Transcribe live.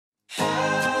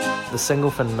the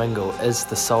Single Fin Mingle is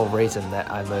the sole reason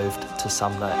that I moved to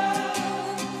Sumner.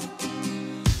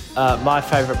 My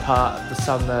favourite part of the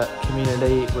Sumner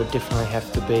community would definitely have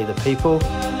to be the people.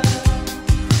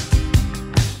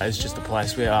 It's just a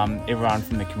place where everyone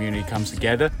from the community comes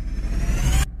together.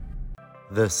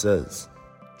 This is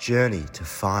Journey to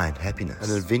Find Happiness,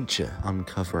 an adventure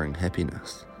uncovering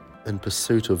happiness in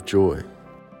pursuit of joy,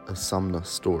 a Sumner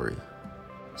story.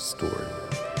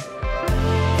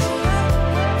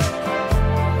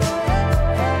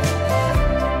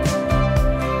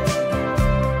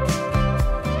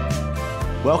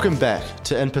 Welcome back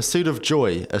to In Pursuit of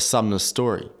Joy, a Sumner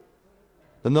story.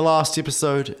 In the last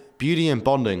episode, Beauty and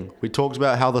Bonding, we talked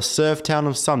about how the surf town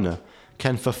of Sumner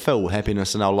can fulfill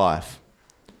happiness in our life.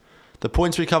 The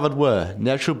points we covered were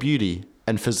natural beauty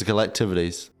and physical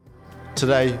activities.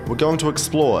 Today, we're going to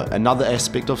explore another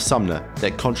aspect of Sumner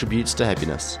that contributes to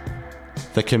happiness: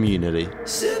 the community.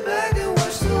 Sit back and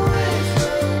watch the waves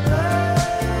flow by.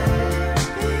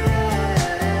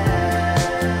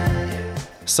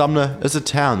 Sumner is a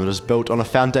town that is built on a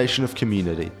foundation of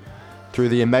community through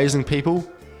the amazing people,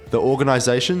 the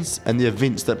organisations and the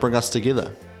events that bring us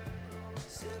together.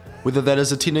 Whether that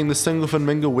is attending the Single Fin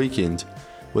Mingle weekend,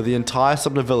 where the entire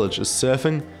Sumner village is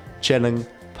surfing, chatting,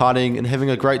 partying and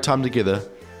having a great time together,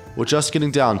 or just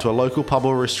getting down to a local pub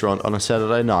or restaurant on a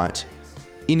Saturday night,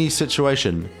 any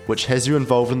situation which has you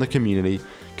involved in the community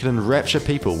can enrapture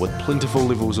people with plentiful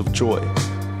levels of joy.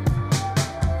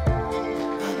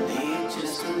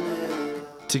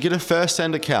 To get a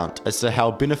first-hand account as to how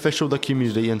beneficial the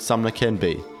community in Sumner can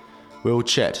be, we will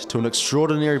chat to an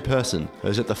extraordinary person who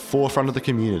is at the forefront of the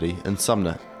community in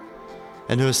Sumner,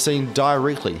 and who has seen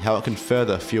directly how it can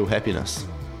further fuel happiness.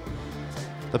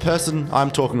 The person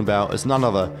I'm talking about is none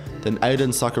other than Aidan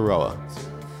Sakaroa.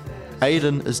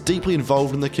 Aidan is deeply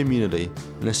involved in the community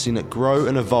and has seen it grow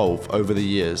and evolve over the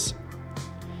years.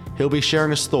 He'll be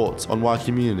sharing his thoughts on why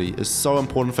community is so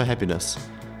important for happiness,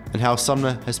 and how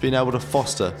Sumner has been able to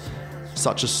foster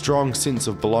such a strong sense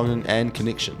of belonging and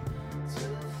connection.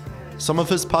 Some of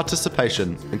his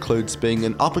participation includes being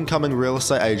an up-and-coming real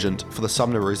estate agent for the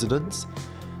Sumner residents,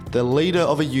 the leader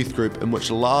of a youth group in which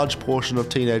a large portion of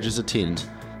teenagers attend,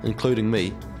 including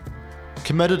me,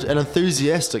 committed and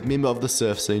enthusiastic member of the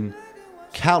surf scene,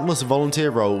 countless volunteer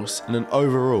roles, and an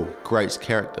overall great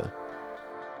character.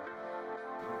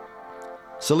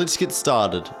 So let's get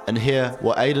started and hear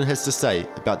what Aidan has to say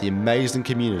about the amazing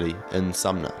community in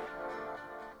Sumner.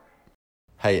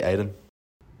 Hey Aidan.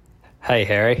 Hey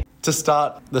Harry. To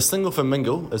start, the Single Fin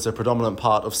Mingle is a predominant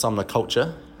part of Sumner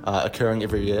culture, occurring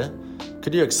every year.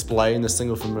 Could you explain the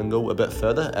Single Fin Mingle a bit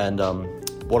further and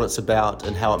what it's about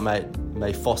and how it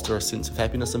may foster a sense of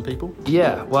happiness in people?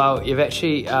 Yeah, well, you've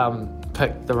actually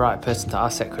picked the right person to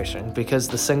ask that question, because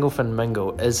the Single Fin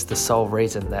Mingle is the sole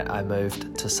reason that I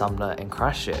moved to Sumner and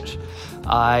Christchurch.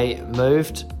 I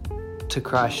moved to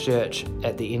Christchurch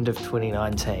at the end of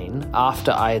 2019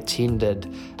 after I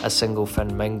attended a Single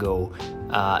Fin Mingle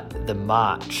the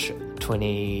March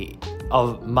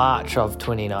of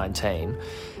 2019,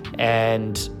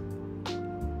 and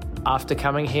after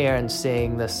coming here and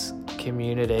seeing this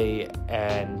community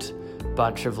and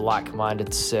bunch of like-minded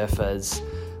surfers,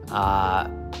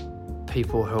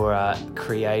 people who are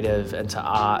creative, into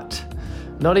art,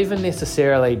 not even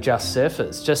necessarily just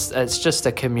surfers, it's just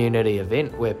a community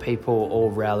event where people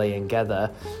all rally and gather,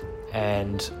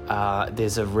 and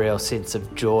there's a real sense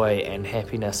of joy and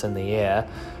happiness in the air.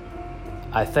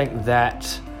 I think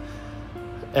that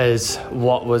was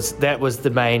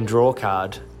the main draw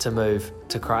card to move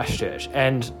to Christchurch.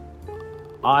 And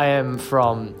I am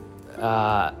from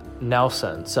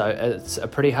Nelson, so it's a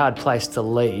pretty hard place to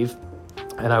leave,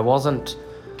 and I wasn't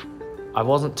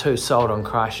too sold on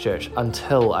Christchurch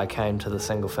until I came to the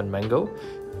Single Fin Mingle.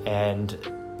 And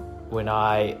when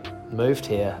I moved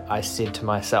here, I said to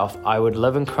myself, I would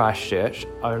live in Christchurch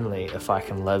only if I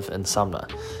can live in Sumner.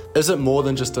 Is it more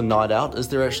than just a night out? Is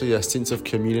there actually a sense of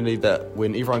community that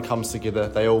when everyone comes together,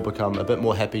 they all become a bit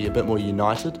more happy, a bit more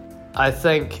united? I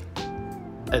think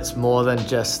it's more than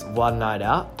just one night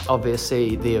out.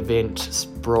 Obviously, the event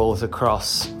sprawls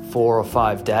across 4 or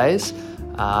 5 days.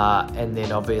 And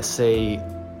then obviously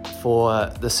for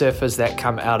the surfers that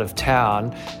come out of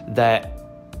town, that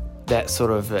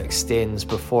sort of extends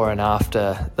before and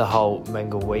after the whole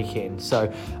Mingle weekend. So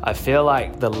I feel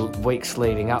like the weeks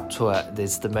leading up to it,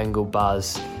 there's the Mingle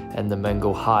buzz and the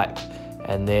Mingle hype,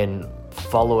 and then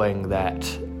following that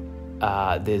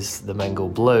there's the Mingle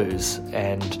blues,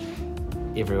 and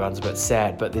everyone's a bit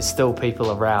sad, but there's still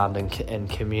people around and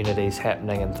communities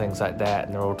happening and things like that,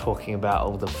 and they're all talking about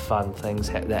all the fun things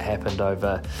that happened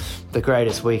over the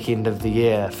greatest weekend of the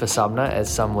year for Sumner,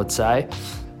 as some would say.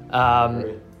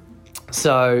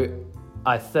 So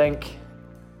I think,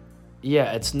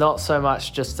 it's not so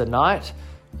much just a night.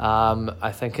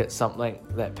 I think it's something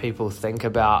that people think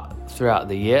about throughout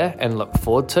the year and look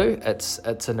forward to.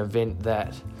 It's an event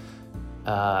that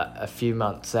a few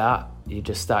months out, you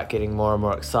just start getting more and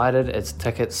more excited as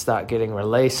tickets start getting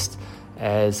released,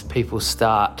 as people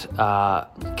start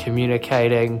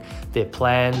communicating their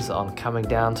plans on coming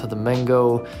down to the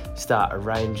mingle, start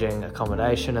arranging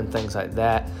accommodation and things like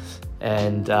that.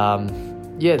 And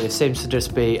there seems to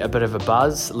just be a bit of a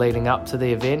buzz leading up to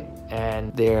the event,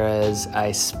 and there is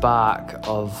a spark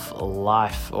of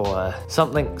life, or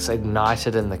something's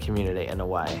ignited in the community in a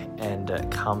way, and it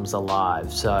comes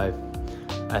alive. So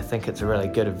I think it's a really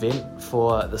good event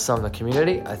for the Sumner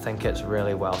community. I think it's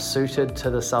really well suited to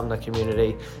the Sumner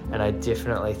community, and I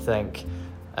definitely think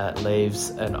it leaves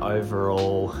an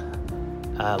overall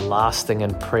lasting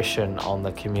impression on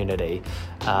the community.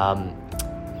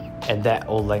 And that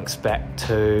all links back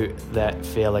to that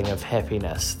feeling of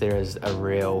happiness. There is a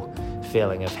real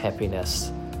feeling of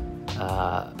happiness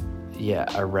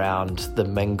around the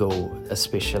mingle,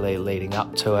 especially leading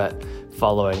up to it,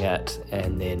 following it,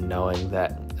 and then knowing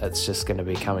that it's just going to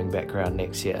be coming back around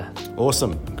next year.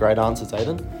 Awesome. Great answers,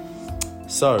 Aidan.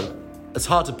 So, it's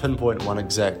hard to pinpoint one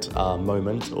exact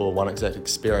moment or one exact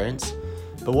experience,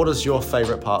 but what is your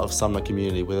favourite part of Sumner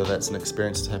community, whether that's an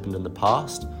experience that happened in the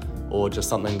past or just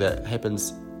something that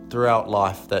happens throughout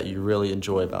life that you really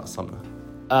enjoy about Sumner?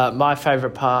 My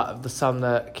favourite part of the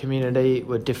Sumner community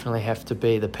would definitely have to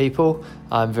be the people.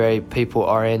 I'm very people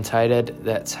orientated.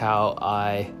 That's how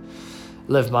I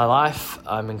live my life.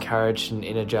 I'm encouraged and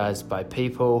energised by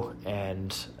people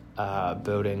and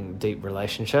building deep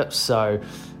relationships. So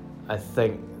I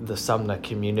think the Sumner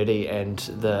community and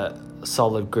the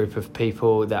solid group of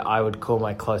people that I would call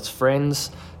my close friends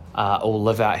all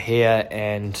live out here,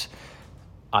 and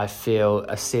I feel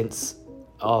a sense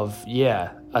of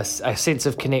a sense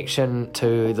of connection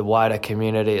to the wider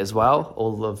community as well,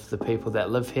 all of the people that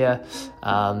live here.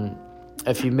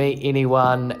 If you meet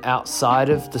anyone outside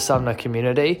of the Sumner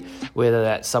community, whether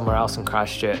that's somewhere else in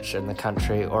Christchurch, in the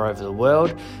country, or over the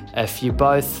world, if you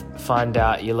both find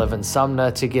out you live in Sumner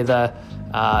together,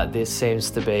 there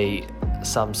seems to be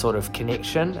some sort of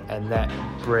connection, and that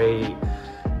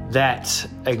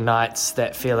ignites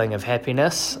that feeling of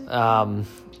happiness,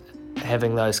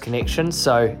 having those connections.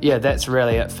 So that's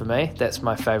really it for me. That's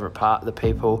my favourite part, the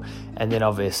people, and then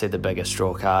obviously the biggest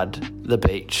draw card, the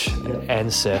beach and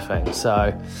surfing.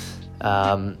 So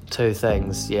two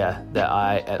things that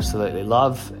I absolutely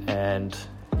love, and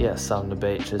Sumner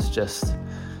Beach is just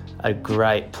a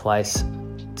great place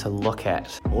to look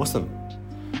at. Awesome.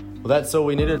 Well, that's all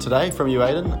we needed today from you,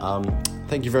 Aidan.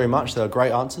 Thank you very much. They were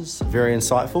great answers, very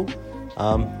insightful.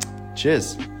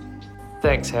 Cheers.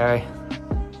 Thanks, Harry.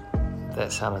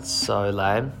 That sounded so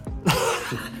lame.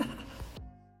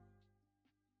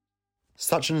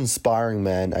 Such an inspiring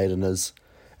man Aidan is,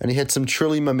 and he had some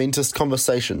truly momentous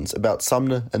conversations about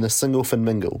Sumner and the Single Fin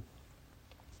Mingle.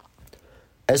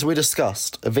 As we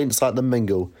discussed, events like the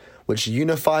Mingle, which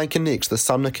unify and connect the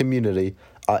Sumner community,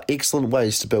 are excellent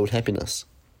ways to build happiness.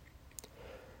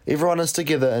 Everyone is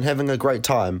together and having a great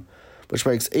time, which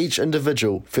makes each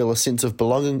individual feel a sense of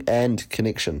belonging and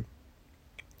connection.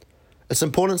 It's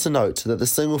important to note that the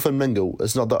Single Fin Mingle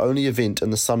is not the only event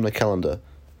in the Sumner calendar.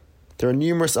 There are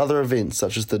numerous other events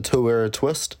such as the Tuera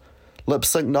Twist, lip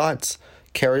sync nights,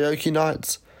 karaoke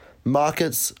nights,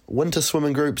 markets, winter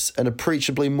swimming groups, and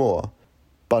appreciably more.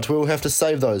 But we'll have to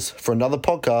save those for another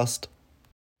podcast.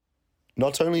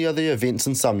 Not only are the events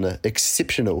in Sumner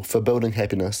exceptional for building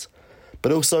happiness,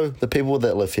 but also the people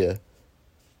that live here.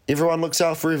 Everyone looks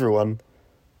out for everyone.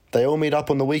 They all meet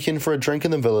up on the weekend for a drink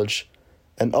in the village,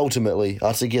 and ultimately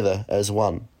are together as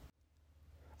one.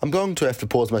 I'm going to have to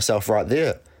pause myself right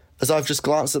there, as I've just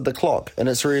glanced at the clock and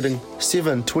it's reading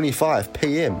 7:25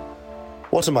 PM.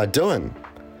 What am I doing?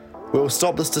 We'll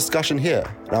stop this discussion here,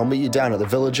 and I'll meet you down at the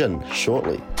Village Inn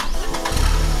shortly.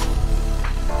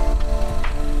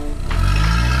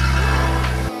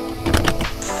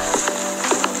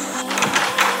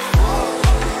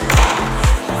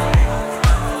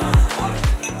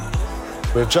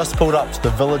 We've just pulled up to the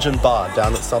Village Inn bar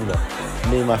down at Sumner,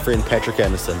 me and my friend Patrick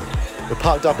Anderson. We're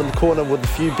parked up in the corner with a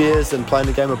few beers and playing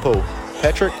a game of pool.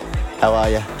 Patrick, how are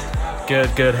you?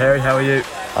 Good, Harry, how are you?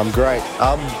 I'm great.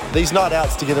 These night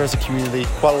outs together as a community,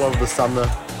 quite a lot of the Sumner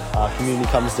community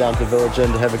comes down to the Village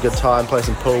Inn to have a good time, play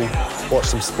some pool, watch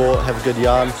some sport, have a good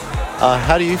yarn.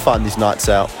 How do you find these nights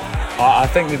out? I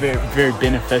think they're very, very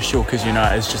beneficial because,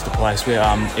 it's just a place where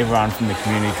everyone from the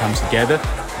community comes together.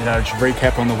 Just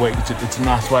recap on the week. It's a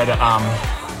nice way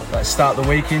to start the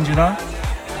weekend,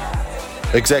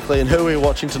 Exactly, and who are we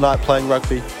watching tonight playing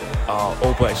rugby?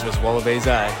 All Blacks vs Wallabies,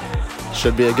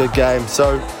 Should be a good game.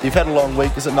 So, you've had a long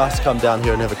week. Is it nice to come down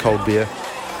here and have a cold beer?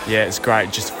 Yeah, it's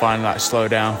great just to finally slow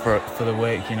down for the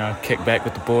week, kick back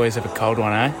with the boys, have a cold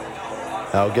one,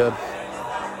 How good.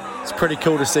 It's pretty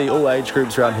cool to see all age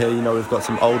groups around here. We've got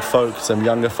some old folk, some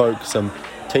younger folk, some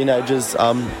teenagers.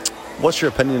 What's your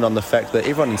opinion on the fact that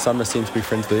everyone in Sumner seems to be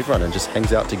friends with everyone and just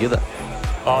hangs out together?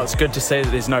 Oh, it's good to see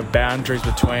that there's no boundaries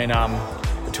between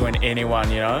anyone,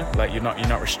 Like you're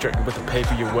not restricted with the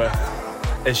people you're with.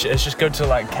 It's just good to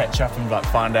catch up and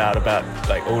find out about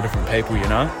all different people,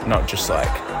 not just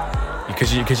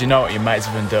because you know what your mates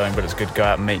have been doing, but it's good to go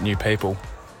out and meet new people.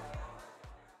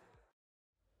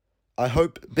 I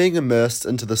hope being immersed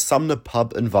into the Sumner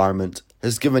pub environment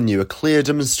has given you a clear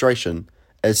demonstration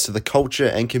as to the culture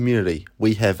and community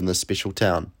we have in this special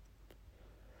town.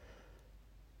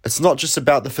 It's not just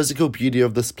about the physical beauty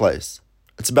of this place,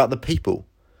 it's about the people,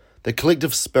 the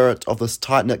collective spirit of this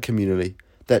tight-knit community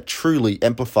that truly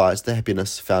amplifies the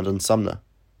happiness found in Sumner.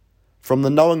 From the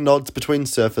knowing nods between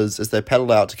surfers as they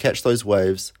paddle out to catch those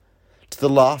waves, to the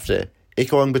laughter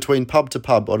echoing between pub to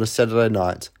pub on a Saturday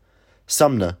night,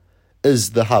 Sumner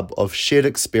is the hub of shared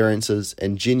experiences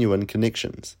and genuine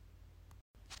connections.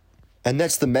 And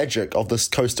that's the magic of this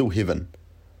coastal heaven.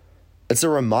 It's a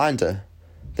reminder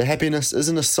that happiness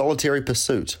isn't a solitary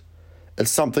pursuit.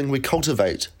 It's something we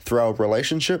cultivate through our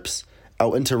relationships,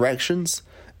 our interactions,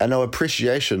 and our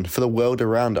appreciation for the world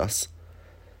around us.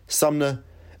 Sumner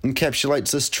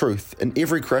encapsulates this truth in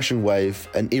every crashing wave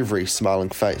and every smiling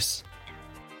face.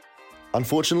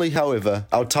 Unfortunately, however,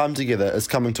 our time together is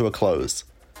coming to a close.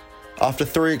 After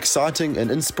 3 exciting and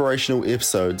inspirational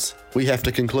episodes, we have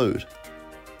to conclude.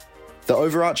 The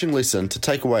overarching lesson to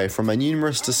take away from our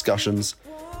numerous discussions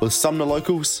with Sumner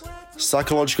locals,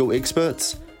 psychological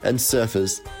experts, and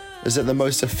surfers is that the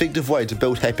most effective way to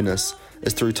build happiness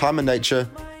is through time in nature,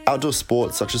 outdoor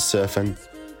sports such as surfing,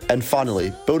 and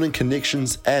finally, building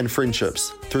connections and friendships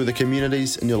through the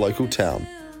communities in your local town.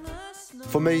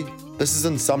 For me, this is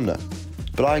in Sumner,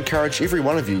 but I encourage every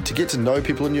one of you to get to know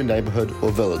people in your neighbourhood or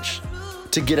village,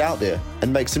 to get out there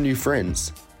and make some new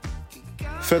friends.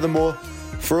 Furthermore,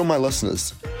 for all my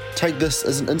listeners, take this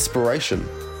as an inspiration,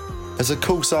 as a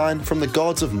cool sign from the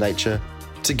gods of nature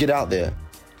to get out there,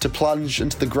 to plunge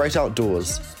into the great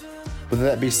outdoors, whether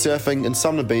that be surfing in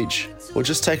Sumner Beach or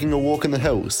just taking a walk in the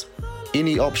hills.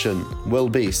 Any option will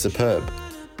be superb.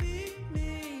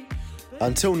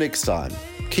 Until next time,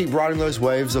 keep riding those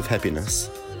waves of happiness.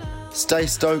 Stay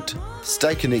stoked,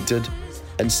 stay connected,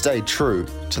 and stay true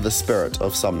to the spirit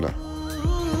of Sumner.